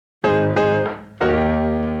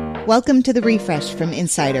Welcome to The Refresh from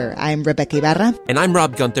Insider. I'm Rebecca Ibarra. And I'm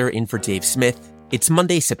Rob Gunther in for Dave Smith. It's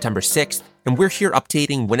Monday, September 6th, and we're here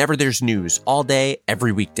updating whenever there's news, all day,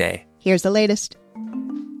 every weekday. Here's the latest.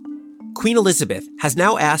 Queen Elizabeth has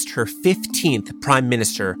now asked her 15th Prime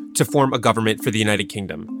Minister to form a government for the United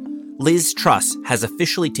Kingdom. Liz Truss has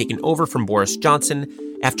officially taken over from Boris Johnson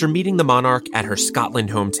after meeting the monarch at her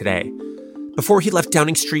Scotland home today. Before he left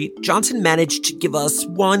Downing Street, Johnson managed to give us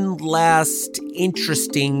one last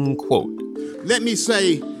interesting quote. Let me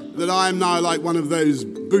say that I am now like one of those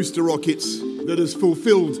booster rockets that has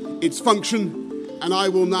fulfilled its function, and I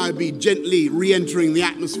will now be gently re-entering the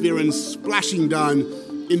atmosphere and splashing down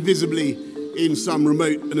invisibly in some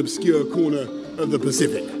remote and obscure corner of the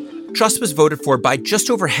Pacific. Truss was voted for by just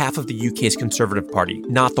over half of the UK's Conservative Party,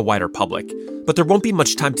 not the wider public. But there won't be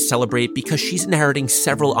much time to celebrate because she's inheriting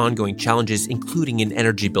several ongoing challenges, including an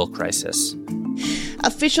energy bill crisis.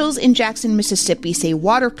 Officials in Jackson, Mississippi say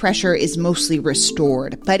water pressure is mostly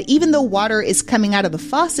restored, but even though water is coming out of the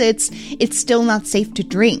faucets, it's still not safe to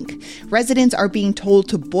drink. Residents are being told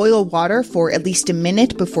to boil water for at least a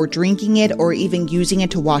minute before drinking it or even using it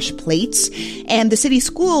to wash plates. And the city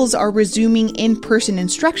schools are resuming in-person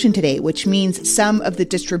instruction today, which means some of the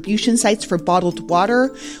distribution sites for bottled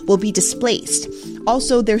water will be displaced.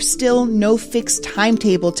 Also, there's still no fixed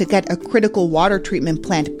timetable to get a critical water treatment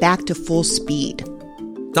plant back to full speed.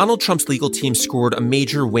 Donald Trump's legal team scored a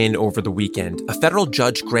major win over the weekend. A federal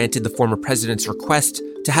judge granted the former president's request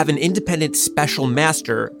to have an independent special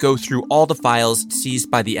master go through all the files seized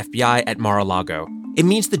by the FBI at Mar-a-Lago. It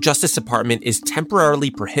means the Justice Department is temporarily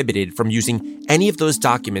prohibited from using any of those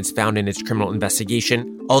documents found in its criminal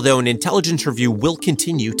investigation, although an intelligence review will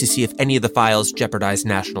continue to see if any of the files jeopardize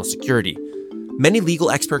national security. Many legal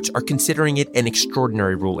experts are considering it an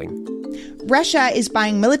extraordinary ruling. Russia is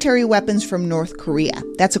buying military weapons from North Korea.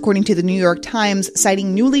 That's according to the New York Times,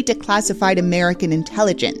 citing newly declassified American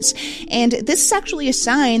intelligence. And this is actually a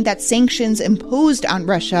sign that sanctions imposed on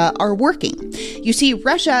Russia are working. You see,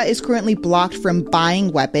 Russia is currently blocked from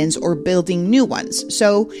buying weapons or building new ones,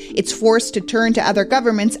 so it's forced to turn to other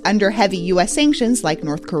governments under heavy U.S. sanctions like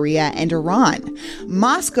North Korea and Iran.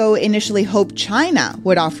 Moscow initially hoped China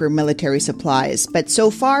would offer military supplies, but so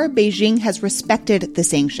far, Beijing has respected the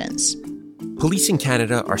sanctions. Police in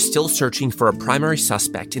Canada are still searching for a primary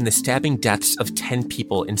suspect in the stabbing deaths of 10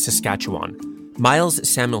 people in Saskatchewan. Miles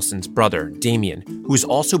Samuelson's brother, Damien, who is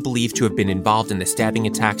also believed to have been involved in the stabbing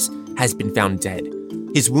attacks, has been found dead.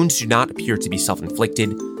 His wounds do not appear to be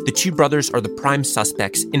self-inflicted. The two brothers are the prime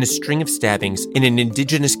suspects in a string of stabbings in an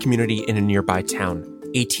Indigenous community in a nearby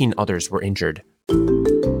town. 18 others were injured.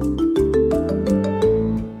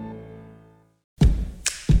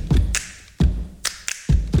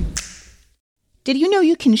 Did you know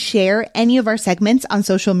you can share any of our segments on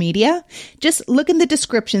social media? Just look in the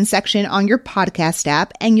description section on your podcast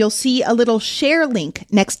app and you'll see a little share link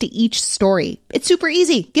next to each story. It's super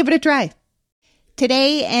easy. Give it a try.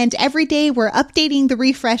 Today and every day, we're updating the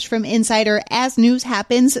refresh from Insider as news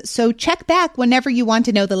happens, so check back whenever you want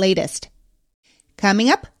to know the latest. Coming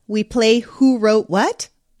up, we play Who Wrote What?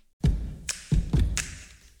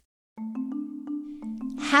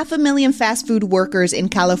 500,000 fast food workers in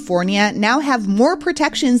California now have more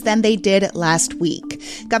protections than they did last week.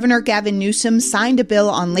 Governor Gavin Newsom signed a bill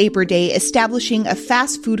on Labor Day establishing a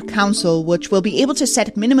fast food council which will be able to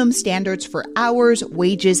set minimum standards for hours,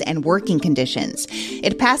 wages, and working conditions.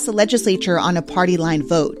 It passed the legislature on a party line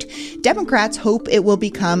vote. Democrats hope it will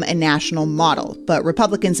become a national model, but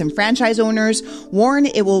Republicans and franchise owners warn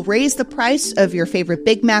it will raise the price of your favorite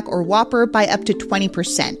Big Mac or Whopper by up to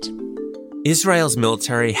 20%. Israel's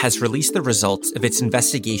military has released the results of its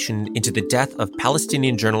investigation into the death of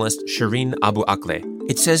Palestinian journalist Shireen Abu Akleh.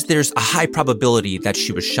 It says there's a high probability that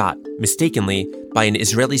she was shot, mistakenly, by an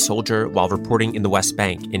Israeli soldier while reporting in the West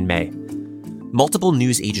Bank in May. Multiple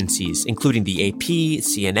news agencies, including the AP,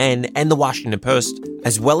 CNN, and the Washington Post,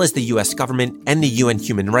 as well as the U.S. government and the UN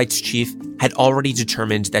human rights chief, had already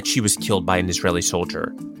determined that she was killed by an Israeli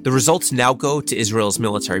soldier. The results now go to Israel's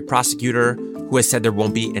military prosecutor, who has said there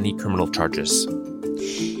won't be any criminal charges.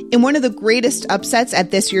 In one of the greatest upsets at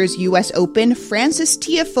this year's U.S. Open, Frances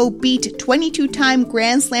Tiafoe beat 22-time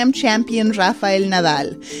Grand Slam champion Rafael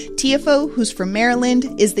Nadal. Tiafoe, who's from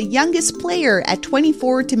Maryland, is the youngest player at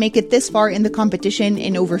 24 to make it this far in the competition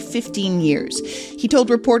in over 15 years. He told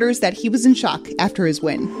reporters that he was in shock after his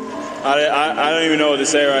win. I don't even know what to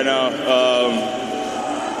say right now.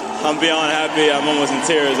 I'm beyond happy. I'm almost in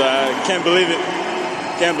tears. I can't believe it.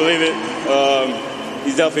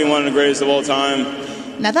 He's definitely one of the greatest of all time.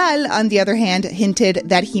 Nadal, on the other hand, hinted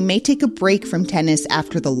that he may take a break from tennis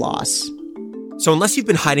after the loss. So unless you've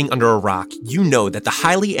been hiding under a rock, you know that the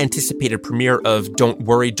highly anticipated premiere of Don't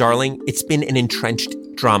Worry, Darling, it's been an entrenched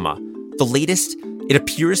drama. The latest, it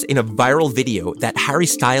appears in a viral video that Harry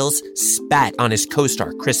Styles spat on his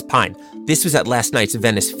co-star, Chris Pine. This was at last night's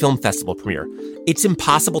Venice Film Festival premiere. It's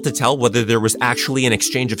impossible to tell whether there was actually an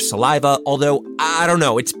exchange of saliva, although, I don't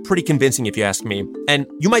know, it's pretty convincing if you ask me. And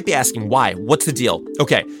you might be asking why, what's the deal?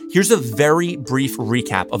 Okay, here's a very brief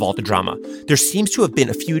recap of all the drama. There seems to have been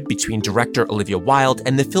a feud between director Olivia Wilde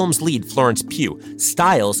and the film's lead, Florence Pugh.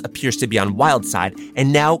 Styles appears to be on Wilde's side,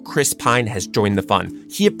 and now Chris Pine has joined the fun.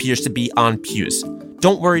 He appears to be on Pugh's.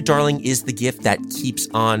 Don't Worry, Darling is the gift that keeps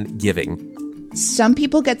on giving. Some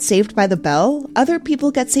people get saved by the bell, other people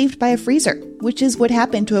get saved by a freezer, which is what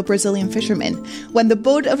happened to a Brazilian fisherman. When the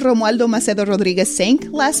boat of Romualdo Macedo Rodriguez sank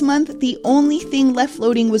last month, the only thing left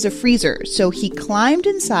floating was a freezer, so he climbed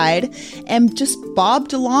inside and just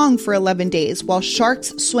bobbed along for 11 days while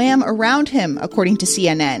sharks swam around him, according to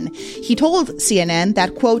CNN. He told CNN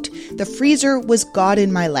that, quote, "The freezer was God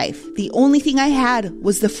in my life. The only thing I had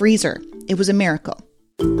was the freezer. It was a miracle."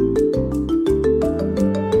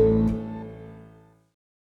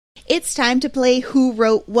 It's time to play Who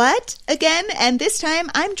Wrote What again, and this time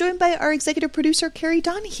I'm joined by our executive producer, Carrie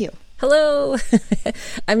Donahue. Hello.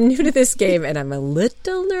 I'm new to this game and I'm a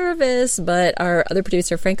little nervous, but our other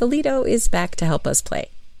producer, Frank Alito, is back to help us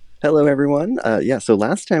play. Hello, everyone. So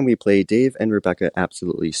last time we played, Dave and Rebecca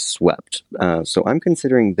absolutely swept. So I'm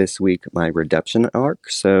considering this week my redemption arc,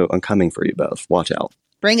 so I'm coming for you both. Watch out.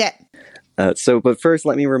 Bring it. But first,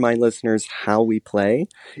 let me remind listeners how we play.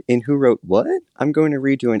 In Who Wrote What, I'm going to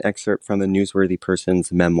read you an excerpt from a newsworthy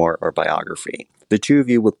person's memoir or biography. The two of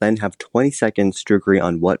you will then have 20 seconds to agree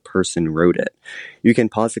on what person wrote it. You can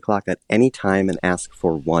pause the clock at any time and ask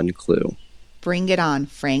for one clue. Bring it on,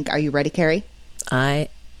 Frank. Are you ready, Carrie? I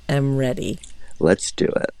am ready. Let's do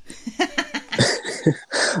it.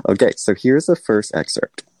 Okay, so here's the first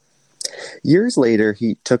excerpt. Years later,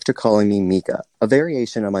 he took to calling me Mika, a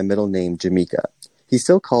variation on my middle name, Jamika. He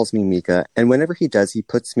still calls me Mika, and whenever he does, he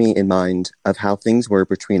puts me in mind of how things were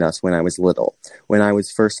between us when I was little, when I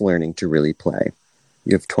was first learning to really play.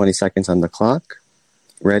 You have 20 seconds on the clock.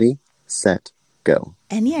 Ready, set, go.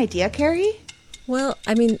 Any idea, Carrie? Well,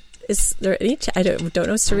 I mean, is there any... I don't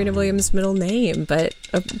know Serena Williams' middle name, but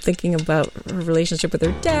I'm thinking about her relationship with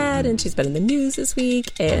her dad, and she's been in the news this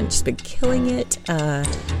week, and she's been killing it.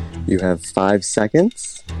 You have 5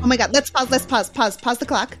 seconds. Oh my God, let's pause the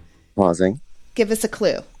clock. Pausing. Give us a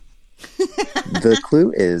clue. The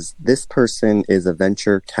clue is this person is a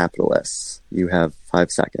venture capitalist. You have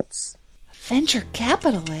 5 seconds. Venture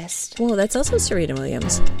capitalist? Well, that's also Serena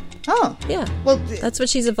Williams. Oh. Yeah. Well, that's what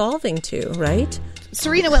she's evolving to, right?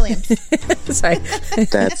 Serena Williams. Sorry.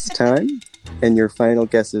 That's time. And your final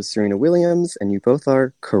guess is Serena Williams, and you both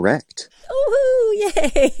are correct. Woohoo!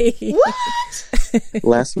 Yay! What?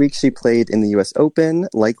 Last week, she played in the U.S. Open,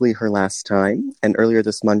 likely her last time. And earlier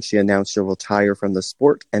this month, she announced she'll retire from the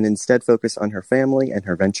sport and instead focus on her family and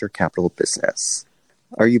her venture capital business.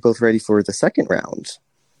 Are you both ready for the second round?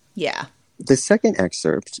 Yeah. The second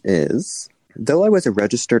excerpt is... Though I was a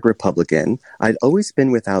registered Republican, I'd always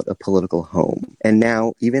been without a political home. And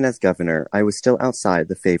now, even as governor, I was still outside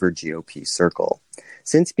the favored GOP circle.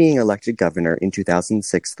 Since being elected governor in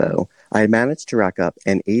 2006, though, I had managed to rack up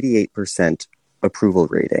an 88% approval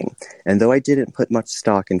rating. And though I didn't put much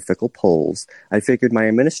stock in fickle polls, I figured my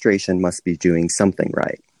administration must be doing something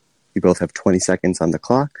right. You both have 20 seconds on the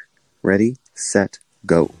clock. Ready, set,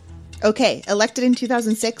 go. Okay, elected in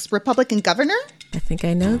 2006, Republican governor? I think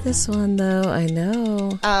I know this one, though. I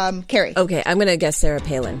know. Carrie. Okay, I'm going to guess Sarah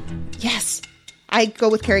Palin. Yes. I go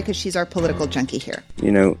with Carrie because she's our political junkie here.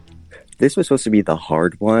 You know, this was supposed to be the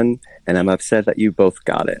hard one, and I'm upset that you both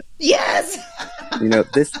got it. Yes! You know,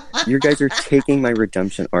 you guys are taking my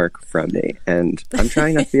redemption arc from me, and I'm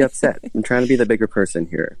trying not to be upset. I'm trying to be the bigger person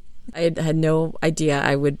here. I had no idea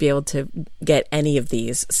I would be able to get any of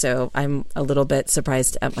these, so I'm a little bit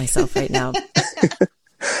surprised at myself right now.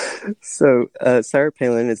 So, Sarah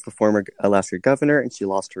Palin is the former Alaska governor, and she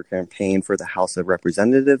lost her campaign for the House of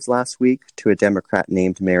Representatives last week to a Democrat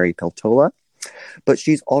named Mary Peltola. But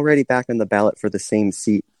she's already back on the ballot for the same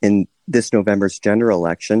seat in this November's general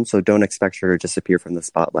election, so don't expect her to disappear from the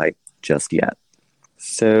spotlight just yet.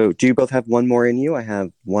 So, do you both have one more in you? I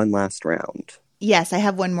have one last round. Yes, I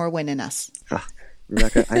have one more win in us.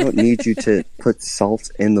 Rebecca, I don't need you to put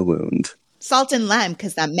salt in the wound. Salt and lime,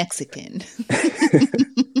 because I'm Mexican.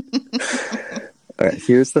 All right,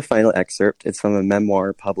 here's the final excerpt. It's from a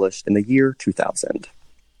memoir published in the year 2000.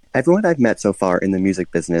 Everyone I've met so far in the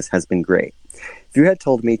music business has been great. If you had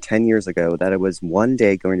told me 10 years ago that I was one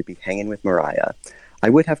day going to be hanging with Mariah, I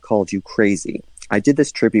would have called you crazy. I did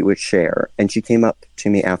this tribute with Cher, and she came up to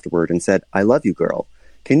me afterward and said, I love you, girl.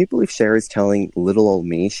 Can you believe Cher is telling little old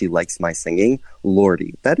me she likes my singing?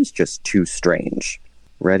 Lordy, that is just too strange.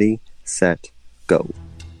 Ready, set, go.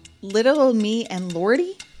 Little old me and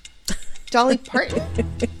Lordy? Dolly Parton?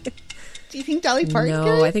 Do you think Dolly Parton No,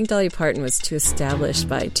 could? I think Dolly Parton was too established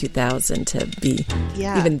by 2000 to be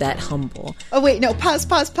even that humble. Oh, wait, no, pause.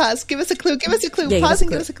 Give us a clue. Yeah, Pause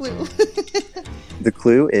and give us a clue. The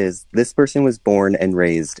clue is this person was born and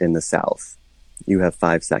raised in the South. You have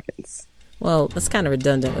 5 seconds. Well, that's kind of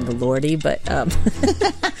redundant with the Lordy, but...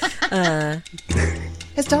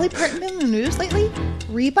 Has Dolly Parton been in the news lately?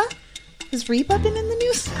 Reba? Has Reba been in the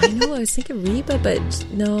news? I know, I was thinking Reba, but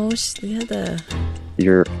no, she had the...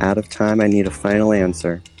 You're out of time. I need a final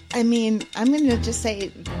answer. I mean, I'm going to just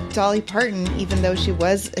say Dolly Parton, even though she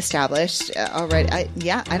was established already.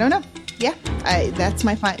 I don't know. Yeah, that's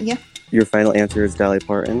my final. Yeah. Your final answer is Dolly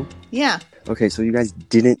Parton? Yeah. Okay, so you guys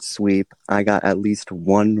didn't sweep. I got at least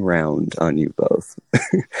 1 round on you both.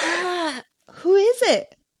 Who is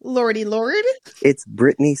it? Lordy Lord? It's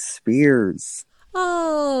Britney Spears.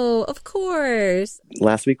 Oh, of course.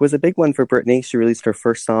 Last week was a big one for Britney. She released her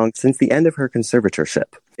first song since the end of her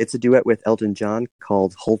conservatorship. It's a duet with Elton John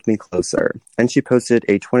called Hold Me Closer. And she posted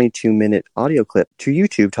a 22-minute audio clip to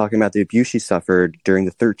YouTube talking about the abuse she suffered during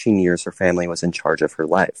the 13 years her family was in charge of her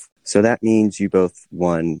life. So that means you both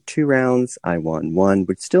won 2 rounds. I won 1,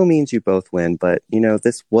 which still means you both win. But,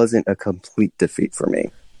 this wasn't a complete defeat for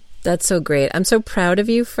me. That's so great. I'm so proud of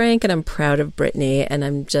you, Frank, and I'm proud of Britney. And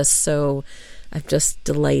I'm just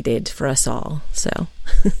delighted for us all. So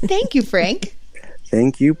thank you, Frank.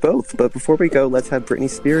 Thank you both. But before we go, let's have Britney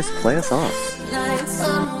Spears play us off.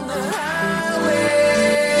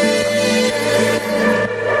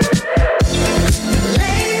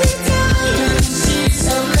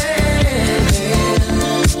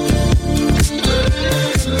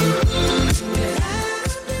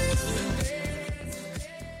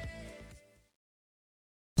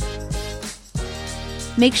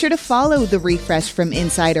 Make sure to follow The Refresh from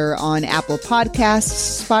Insider on Apple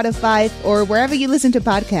Podcasts, Spotify, or wherever you listen to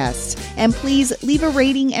podcasts. And please leave a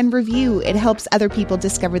rating and review. It helps other people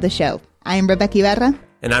discover the show. I am Rebecca Ibarra.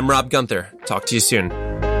 And I'm Rob Gunther. Talk to you soon.